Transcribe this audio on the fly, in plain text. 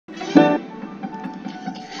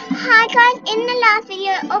guys, in the last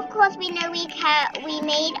video, of course, we know we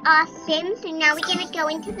made our sim, so now we're gonna go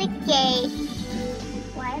into the game.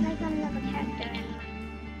 Why have I got another character in?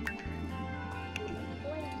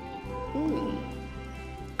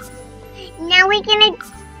 Now we're gonna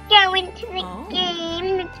go into the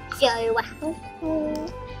game. Let's go.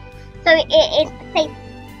 So it is Faith.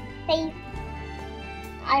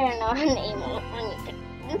 I don't know her name.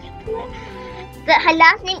 But her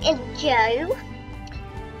last name is Joe.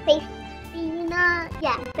 Faithina,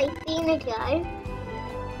 yeah, Faithina Joe.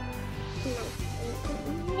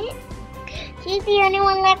 She's the only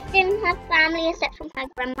one left in her family except from her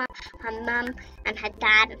grandma, her mum, and her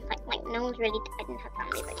dad. Like no one's really died in her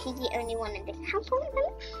family, but she's the only one in this household.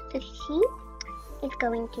 So she is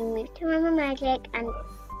going to move to Roma Magic and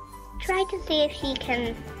try to see if she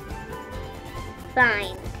can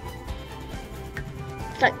find.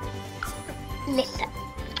 So, listen.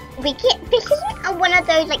 This isn't one of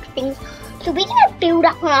those like things, so we're gonna build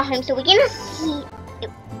up on our home, so we're gonna see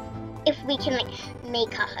if we can like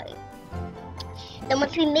make our home. Then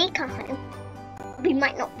once we make our home, we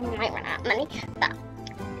might run out of money, but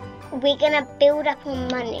we're gonna build up on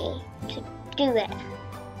money to do it.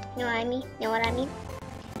 You know what I mean?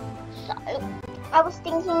 So, I was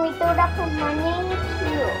thinking we build up on money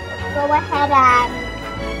to go ahead and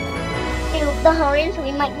build the home, so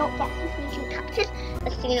we might not get some finishing touches.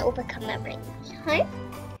 But soon it will become a ring. So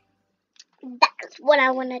that's what I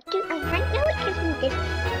want to do. And right now it gives me this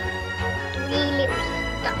 3 little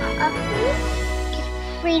stuff, which is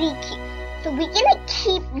pretty cute. So we're gonna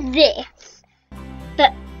keep this,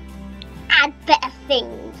 but add better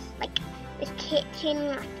things. Like this kitchen,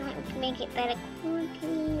 I thought we can make it better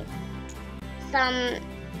quality. Some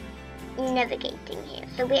navigating here.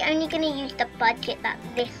 So we're only gonna use the budget that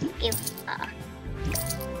this gives us.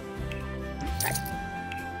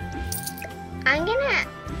 I'm gonna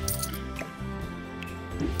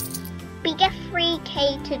get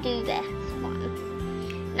 3K to do this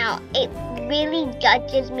one. Now, it really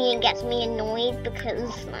judges me and gets me annoyed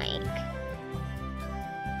because, like,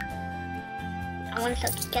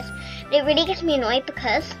 it really gets me annoyed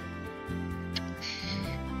because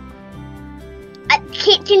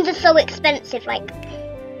kitchens are so expensive. Like,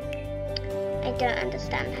 I don't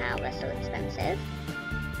understand how they're so expensive.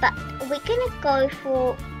 But we're gonna go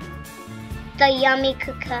for the Yummy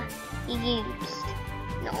Cooker used,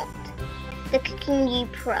 not the Cooking U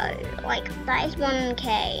Pro. Like, that is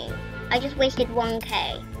 1K. I just wasted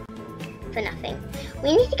 1K for nothing.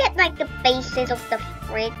 We need to get like the bases of the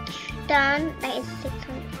fridge done. That is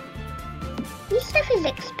 600. This stuff is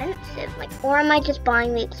expensive. Like, or am I just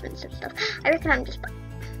buying the expensive stuff? I reckon I'm just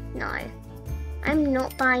no. I'm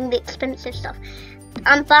not buying the expensive stuff.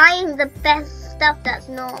 I'm buying the best stuff that's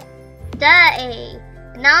not dirty.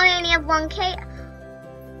 Now I only have 1K.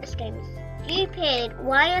 This game is stupid.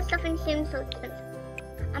 Why are stuff in Sims so expensive?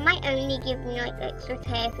 I might only give me like extra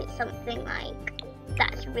K if it's something like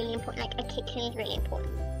that's really important. Like a kitchen is really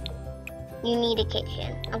important. You need a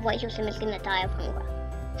kitchen, otherwise your sim is gonna die of hunger.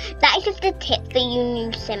 That is just a tip for you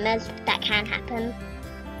new simmers. That can happen.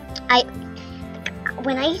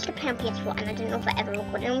 When I used to play on PS4, and I don't know if I ever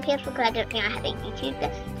recorded on PS4 because I don't think I had a YouTube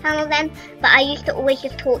channel then, but I used to always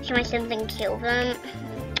just torture my sims and kill them.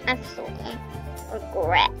 I sort of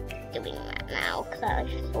regret doing that now because I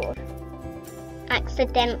sort of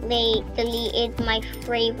accidentally deleted my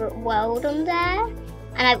favourite world on there.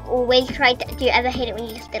 And I've always tried to, do you ever hate it when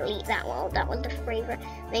you just delete that world? That was the favourite.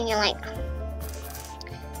 Then you're like,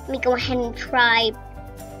 let me go ahead and try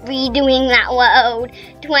redoing that world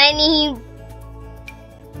 20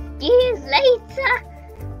 years later.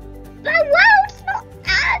 My world's not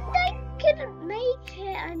and I couldn't make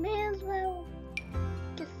it. I may as well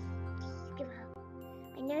just give up.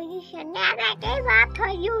 I know you should never give up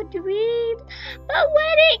on your dreams, but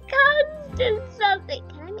when it comes to something,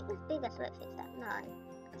 can I make this bigger so it fits that? No,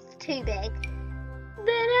 it's too big. But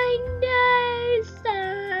I know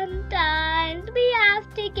sometimes we have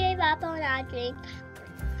to give up on our dreams.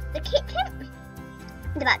 The kitchen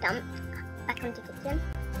is about done. Back onto the kitchen.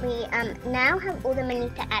 We now have all the money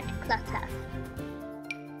to add clutter.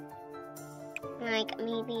 Like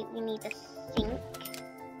maybe we need a sink.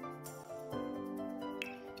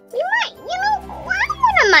 We might, you know, I don't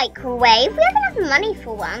want a microwave. We have enough money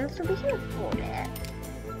for one, so we can afford it.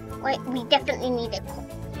 Like we definitely need it.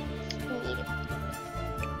 We need it.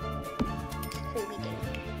 So we do.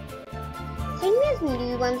 Seeing there's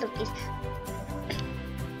new ones of these.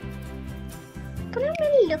 What I'm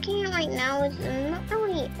really looking at right now is I'm not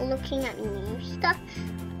really looking at new stuff.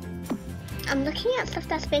 I'm looking at stuff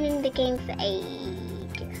that's been in the game for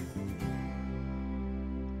ages.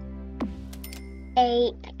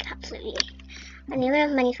 absolutely. I don't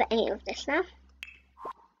have money for any of this now.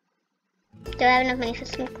 Do I have enough money for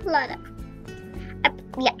some colada?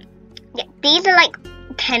 Yeah. These are like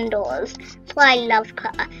 $10. That's why I love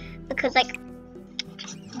clutter, because like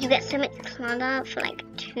you get so much clutter for like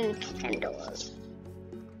 $2 to $10.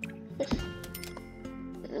 This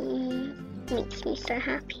makes me so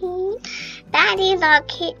happy. That is our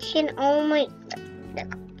kitchen. Oh my!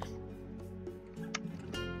 Look.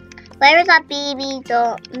 Where is our BB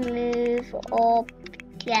dot move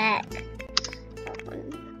object?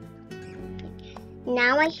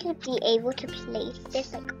 Now I should be able to place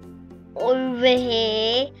this like over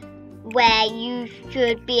here, where you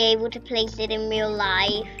should be able to place it in real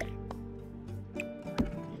life.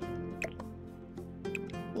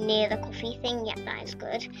 Near the coffee thing, yeah, that is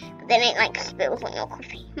good. But then it like spills on your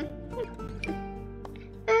coffee.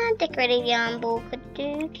 Decorated yarn ball could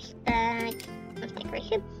do just that. That's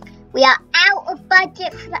decoration. We are out of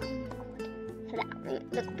budget for that. For that room.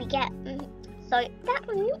 Look, we get so that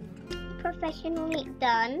room professionally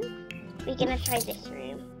done. We're gonna try this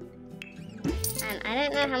room. And I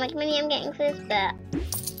don't know how much money I'm getting for this, but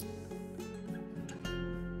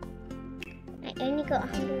I only got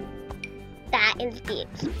 100. That is the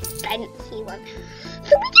expensive one.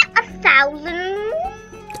 So we get 1,000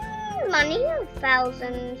 money,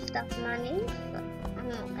 1,000 stuff money. So I'm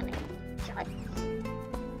not gonna judge.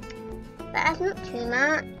 But that's not too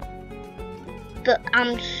much. But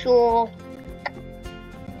I'm sure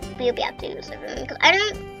we'll be able to use the living room because I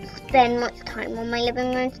don't spend much time on my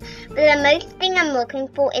living rooms. But the most thing I'm looking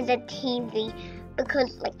for is a TV.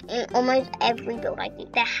 Because like in almost every build I do,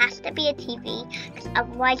 there has to be a TV, because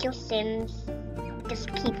otherwise your Sims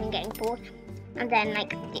just keep on getting bored. And then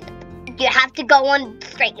like you have to go on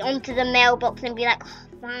straight onto the mailbox and be like, oh,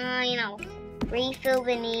 fine, I'll refill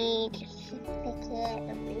the need, just click it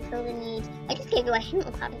and refill the need. I just gave you a hint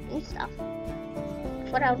of how to do stuff. I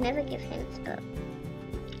thought I would never give hints, but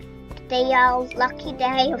today y'all's lucky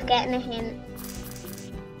day of getting a hint.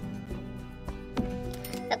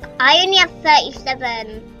 Look, I only have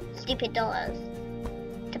 37 stupid dollars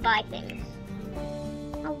to buy things.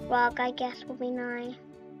 A rug, I guess, will be nice.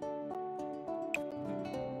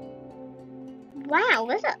 Wow,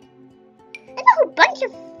 there's a whole bunch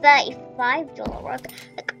of $35 rugs.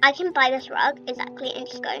 Look, I can buy this rug exactly and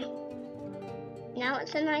just go. Now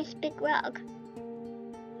it's a nice big rug.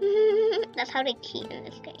 That's how they cheat in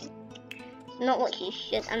this game. It's not what you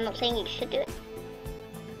should. I'm not saying you should do it.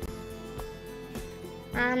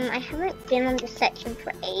 I haven't been on this section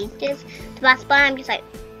for ages, so that's why I'm just like,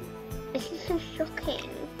 this is so shocking.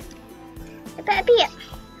 It better be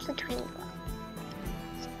it's a tiny one.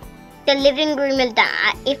 The living room is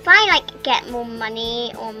that. If I like get more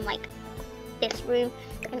money on like this room,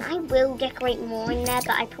 then I will decorate more in there,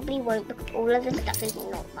 but I probably won't because all of this stuff is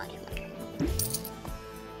not my money.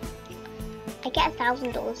 I get $1,000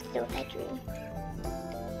 to do a bedroom.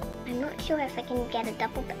 I'm not sure if I can get a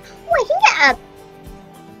double bed. Oh, I can get a...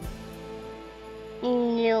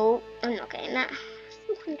 No, I'm not getting that.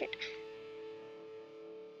 100.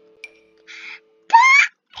 That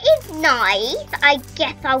is nice. I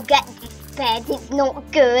guess I'll get this bed. It's not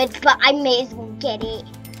good, but I may as well get it.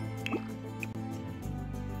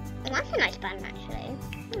 Oh, that's a nice bed, actually.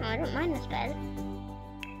 Oh, I don't mind this bed.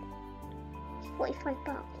 It's 45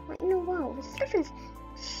 bucks. What in the world? This stuff is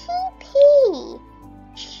cheapy.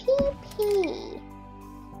 Cheapy.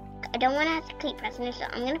 I don't want to have to keep pressing this, so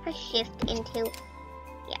I'm going to press shift until...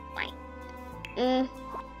 Yeah, fine.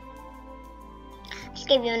 Just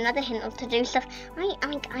gave you another hint of to do stuff. I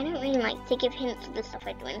don't really like to give hints of the stuff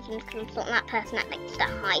I do in Sims because I'm not that person that likes to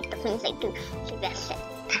hide the things they do. So they're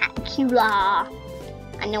spectacular.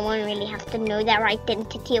 And no one really has to know their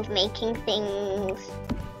identity of making things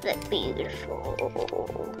look beautiful.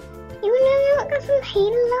 You know, I've got some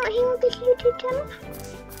haters out here on this YouTube channel.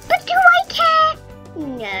 But do I care?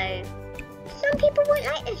 No. Some people won't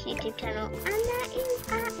like this YouTube channel, and that is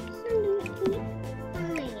absolutely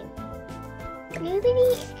fine.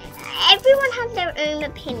 Everyone has their own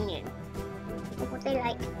opinion of what they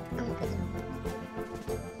like and what they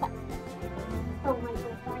don't. Oh my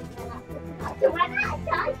god, so I'm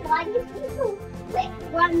outside, so I just need to quick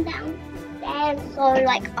run downstairs, so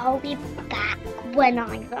like I'll be back when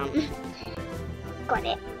I run. Got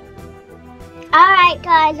it. Alright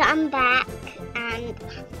guys, I'm back, and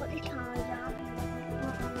I've got the charger.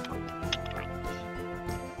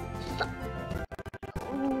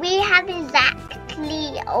 We have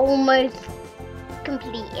exactly almost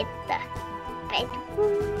completed the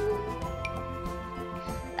bedroom.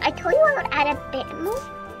 I told you I would add a bit more.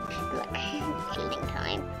 Look, it's cleaning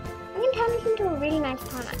time. I'm going to turn this into a really nice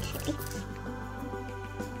pond actually.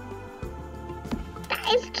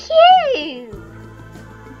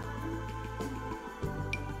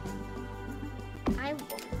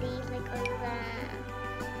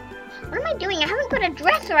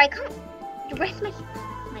 The rest of my...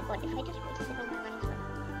 Oh my god, if I just wasted all my money for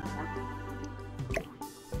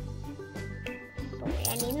sorry,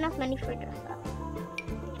 I need enough money for a dresser.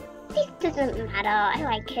 This doesn't matter, I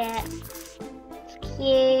like it. It's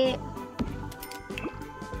cute.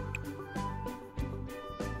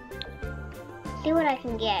 See what I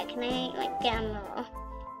can get. Can I like get a mirror?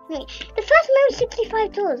 Wait, the first mirror is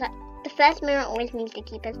 $65. The first mirror always means the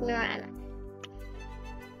cheapest mirror, and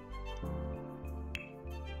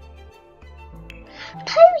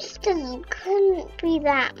posters couldn't be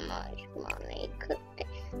that much money, could they?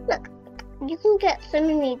 Look, you can get so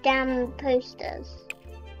many damn posters.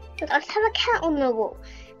 Look, let's have a cat on the wall.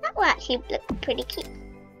 That will actually look pretty cute.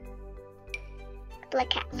 Like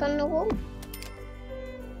cats on the wall.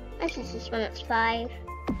 This is this one that's 5.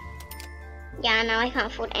 Yeah, no, I can't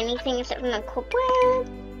afford anything except for my cobweb.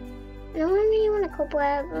 No, I really want a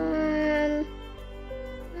cobweb.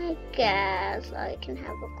 I guess I can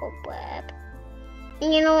have a cobweb.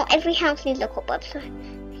 You know, every house needs a cobweb, so I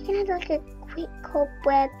can have like a quick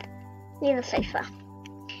cobweb near the sofa.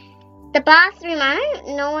 The bathroom, I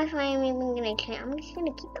don't know if I'm even gonna clean. I'm just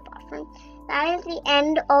gonna keep the bathroom. That is the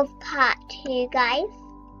end of part 2, guys.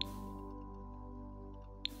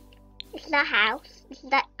 This is the house. This is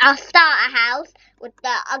the our starter house with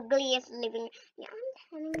the ugliest living. Yeah,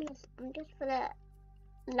 I'm turning this. I'm just for the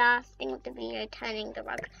last thing of the video, turning the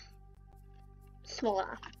rug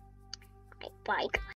smaller. Right, bye.